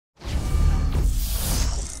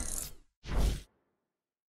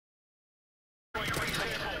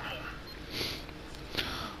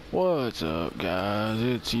What's up, guys?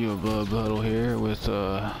 It's you, Blood Puddle here with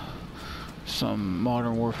some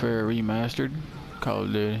Modern Warfare Remastered, Call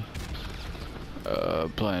of Duty.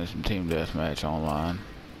 Playing some team deathmatch online.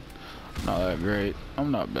 Not that great.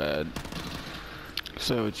 I'm not bad.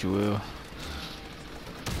 Say what you will.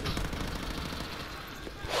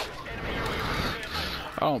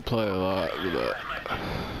 I don't play a lot, but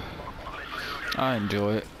I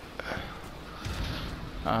enjoy it.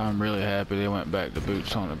 I'm really happy they went back to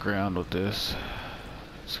boots on the ground with this.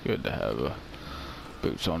 It's good to have a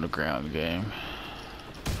boots on the ground game.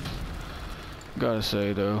 Gotta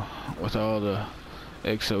say though, with all the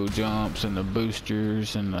exo jumps and the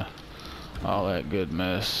boosters and all that good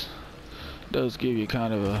mess, it does give you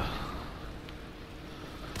kind of a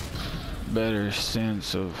better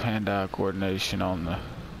sense of hand-eye coordination on the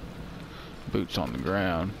boots on the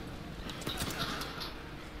ground.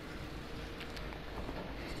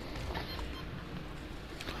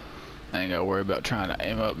 I ain't gotta worry about trying to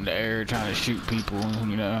aim up in the air, trying to shoot people,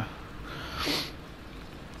 you know.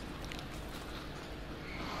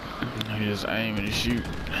 You just aim and shoot.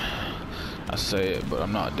 I say it, but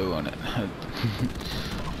I'm not doing it.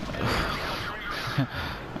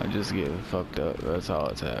 I just get fucked up, that's all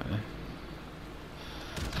that's happening.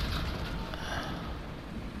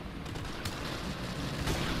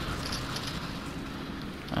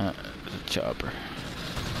 It's a chopper.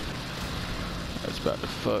 That's about to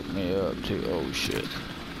fuck me up too. Oh shit.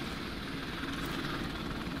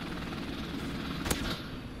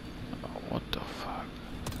 Oh, what the fuck?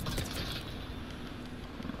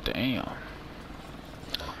 Damn.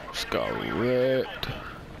 Just got wrecked.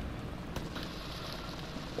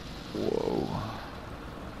 Whoa.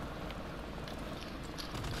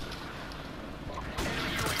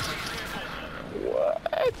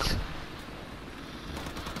 What?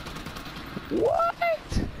 What?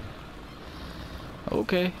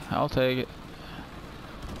 Okay, I'll take it.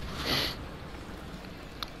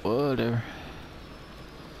 Whatever.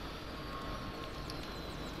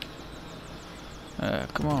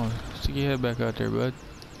 Come on, stick your head back out there, bud.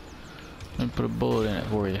 Let me put a bullet in it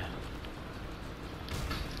for you.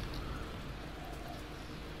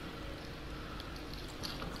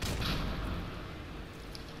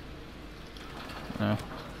 No.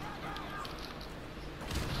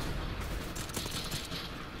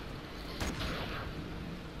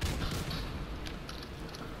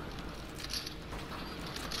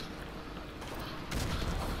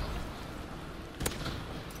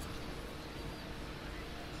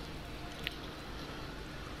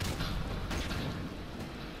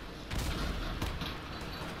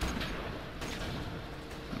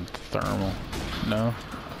 Thermal. No.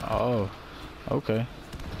 Oh. Okay.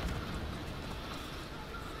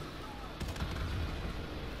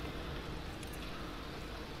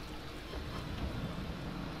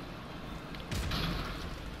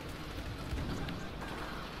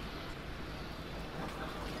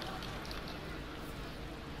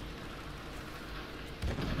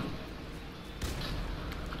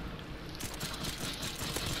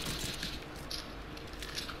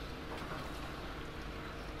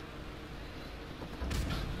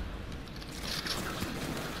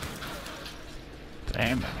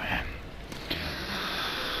 Damn it, man.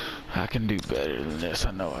 I can do better than this.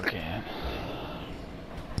 I know I can.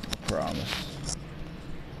 Promise.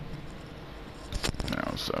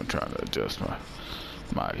 Now, so I'm trying to adjust my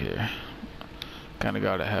mic here. Kinda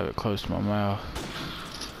gotta have it close to my mouth,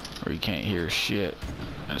 or you can't hear shit.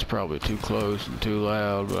 It's probably too close and too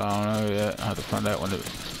loud, but I don't know yet. I'll have to find out when the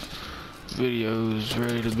video's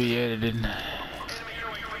ready to be edited.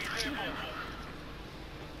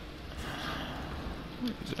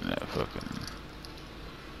 Who's in that fucking...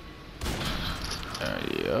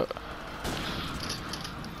 Yep.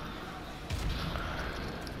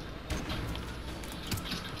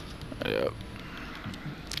 Yep.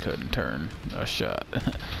 Couldn't turn a shot.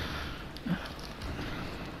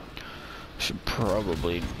 Should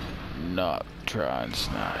probably not try and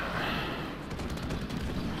snipe.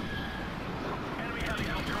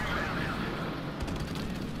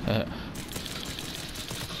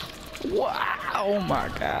 Wow, oh my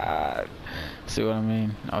god. See what I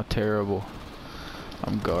mean? I'm terrible.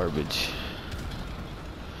 I'm garbage.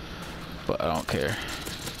 But I don't care.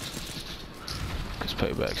 Cause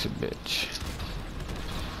payback's a bitch.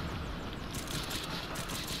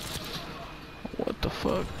 What the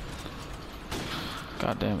fuck?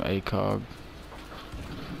 Goddamn ACOG.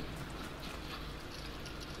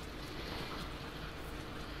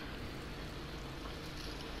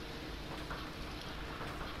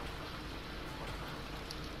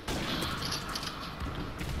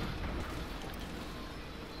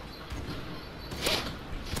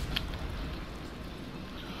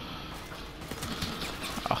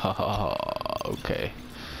 Okay.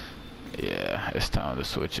 Yeah, it's time to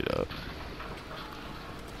switch it up.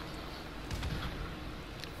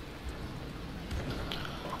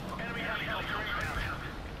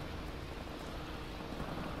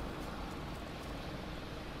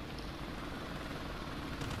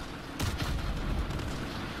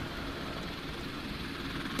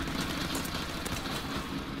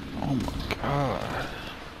 Oh my god.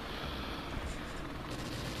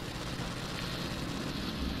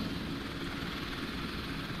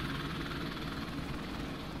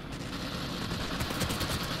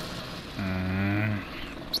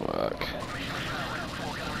 Fuck.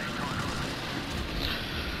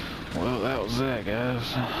 Well, that was that, guys.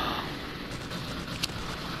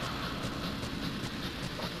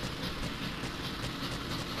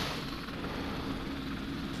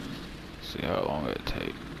 See how long it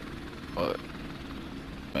take. What?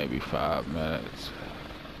 Maybe 5 minutes.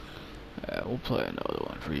 Yeah, we'll play another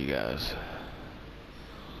one for you guys.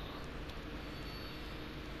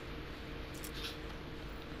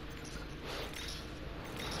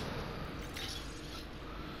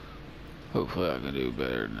 Hopefully I can do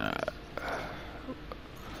better than that.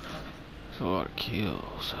 It's a lot of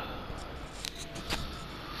kills.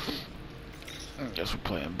 I guess we're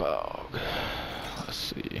playing Bog. Let's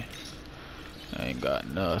see. I ain't got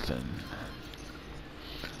nothing.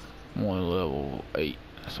 I'm only level 8,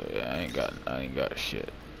 so yeah, I ain't got shit.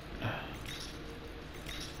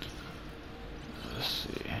 Let's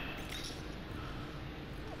see.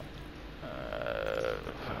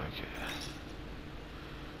 Fuck it.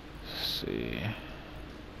 Let's see.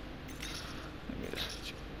 I guess.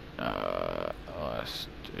 Let's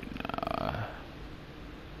do nah.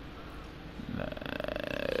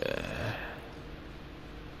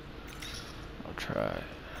 I'll try it.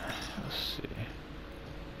 Let's see.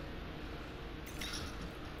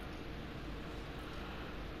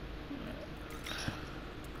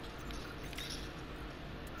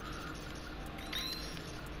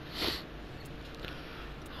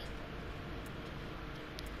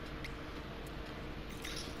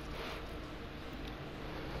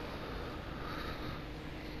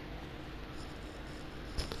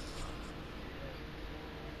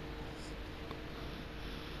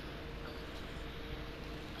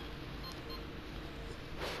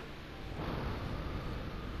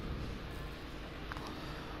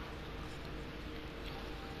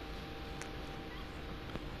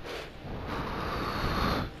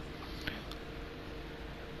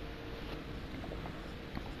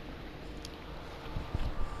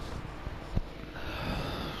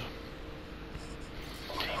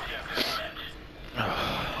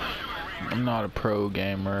 I'm not a pro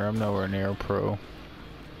gamer. I'm nowhere near a pro.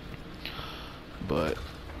 But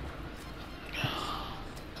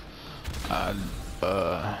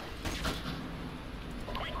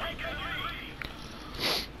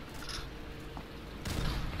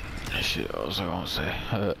shit, what was I gonna say?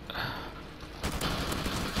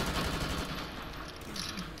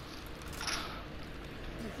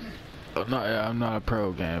 I'm not a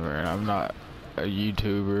pro gamer, and I'm not a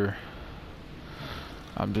YouTuber.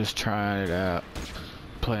 I'm just trying it out,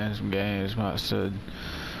 playing some games. Might as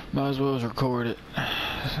well as record it,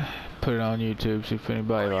 put it on YouTube, see if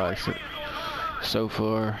anybody likes it. So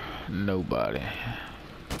far, nobody.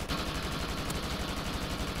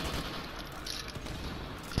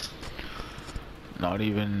 Not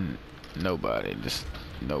even nobody, just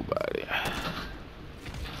nobody.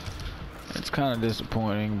 It's kind of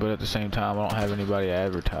disappointing, but at the same time, I don't have anybody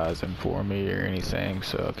advertising for me or anything,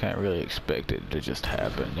 so I can't really expect it to just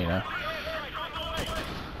happen, you know?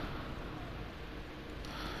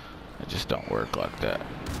 It just don't work like that.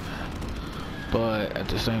 But at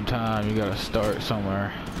the same time, you gotta start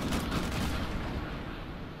somewhere.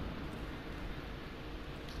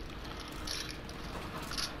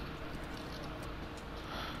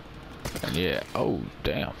 And yeah, oh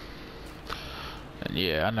damn. And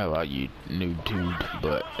yeah, I know I noob-tubed,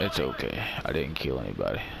 but it's okay. I didn't kill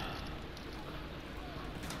anybody.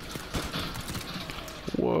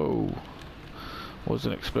 Whoa.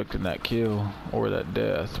 Wasn't expecting that kill or that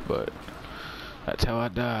death, but that's how I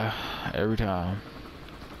die every time.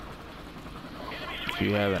 If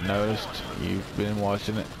you haven't noticed, you've been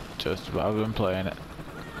watching it just as I've been playing it.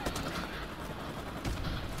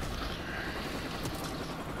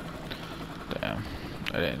 Damn,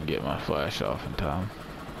 I didn't get my flash off in time.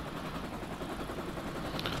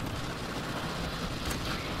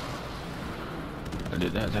 I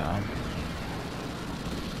did that time.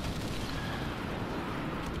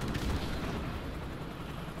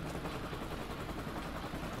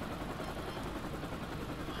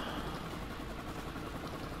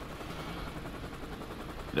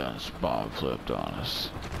 done spawn flipped on us.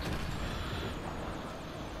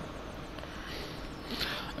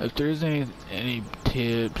 If there's any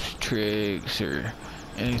tips, tricks, or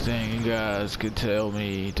anything you guys could tell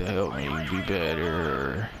me to help me be better,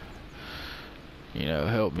 or you know,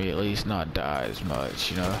 help me at least not die as much,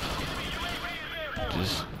 you know,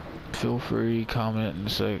 just feel free, comment in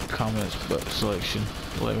the comments section,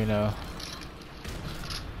 let me know.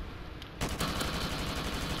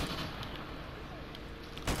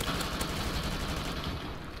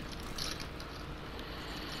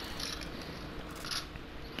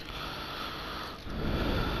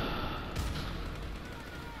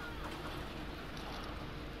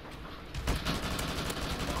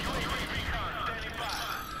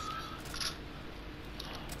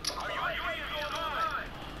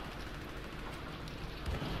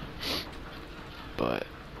 But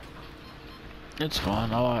it's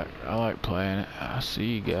fun. I like playing it. I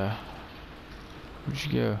see you guy. Where'd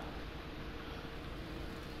you go?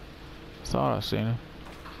 Thought I seen him.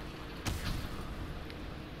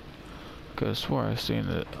 Cause I swore I seen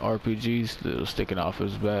the RPGs that was sticking off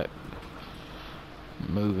his back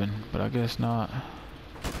moving, but I guess not.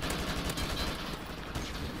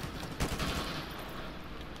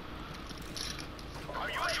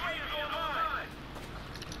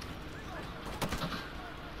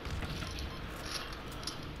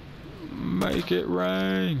 Make it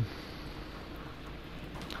rain.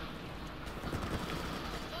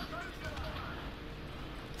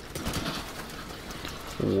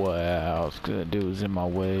 Wow, this good dude was in my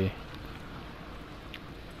way.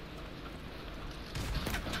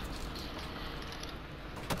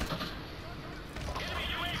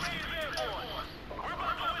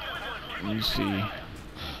 You see,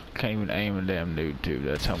 can't even aim a damn dude too.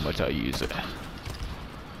 That's how much I use it.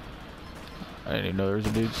 I didn't even know there was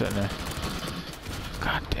a dude sitting there.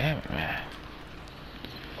 God damn it, man.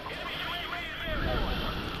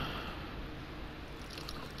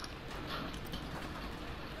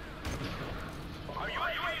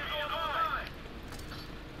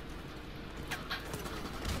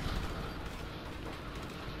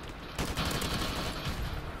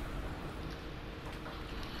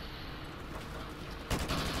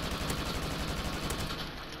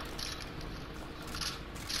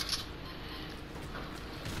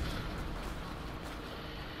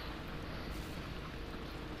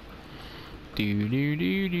 Do do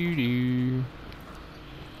do do do.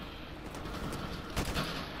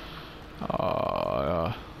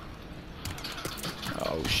 Oh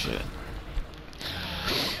shit.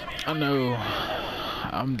 I know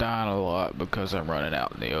I'm dying a lot because I'm running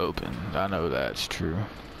out in the open. I know that's true.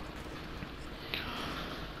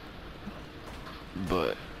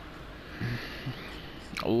 But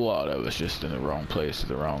a lot of us just in the wrong place at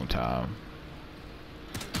the wrong time.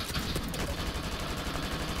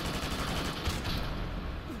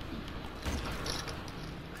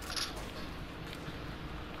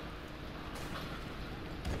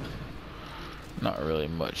 Not really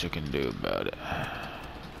much I can do about it.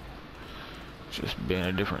 Just be in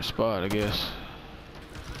a different spot, I guess.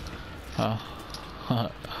 Huh?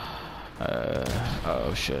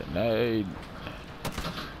 Oh shit, nade.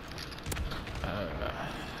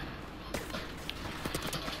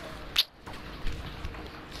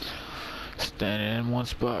 Standing in one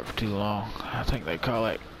spot for too long. I think they call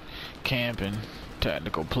it camping,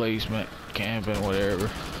 tactical placement, camping, whatever.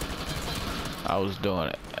 I was doing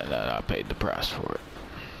it, and then I paid the price for it.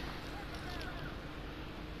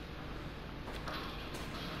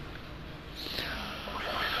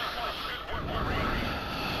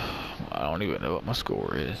 I don't even know what my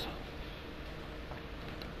score is.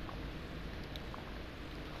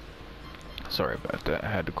 Sorry about that. I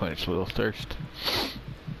had to quench a little thirst.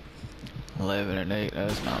 11 and 8.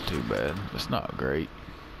 That's not too bad. It's not great.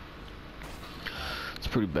 It's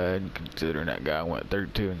pretty bad considering that guy went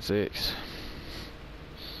 32 and 6.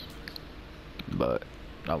 But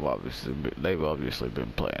they've obviously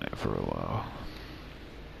been playing it for a while.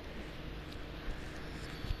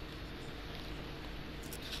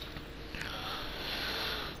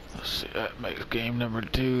 Let's see, that makes game number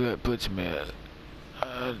 2. That puts me at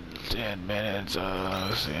 10 minutes.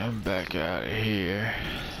 Let's see, I'm back out of here.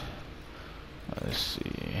 Let's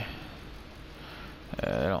see. They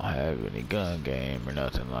don't have any gun game or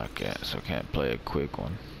nothing like that, so I can't play a quick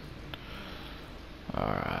one.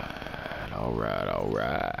 Alright.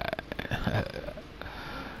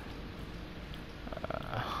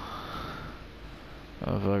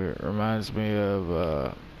 It reminds me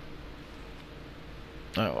of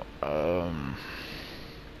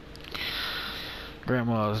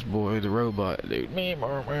Grandma's Boy, the robot dude. I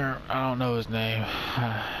don't know his name.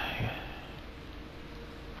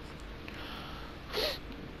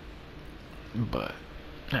 But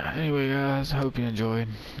anyway, guys, hope you enjoyed.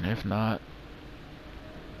 If not,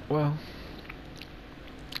 well,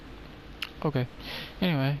 okay.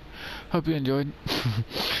 Anyway, hope you enjoyed.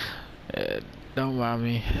 Don't mind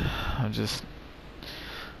me. I'm just,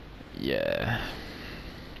 yeah.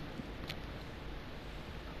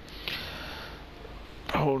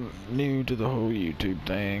 Whole new to the whole YouTube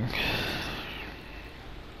thing.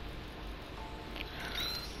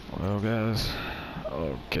 Well, guys,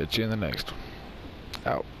 I'll catch you in the next one.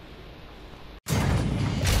 Out.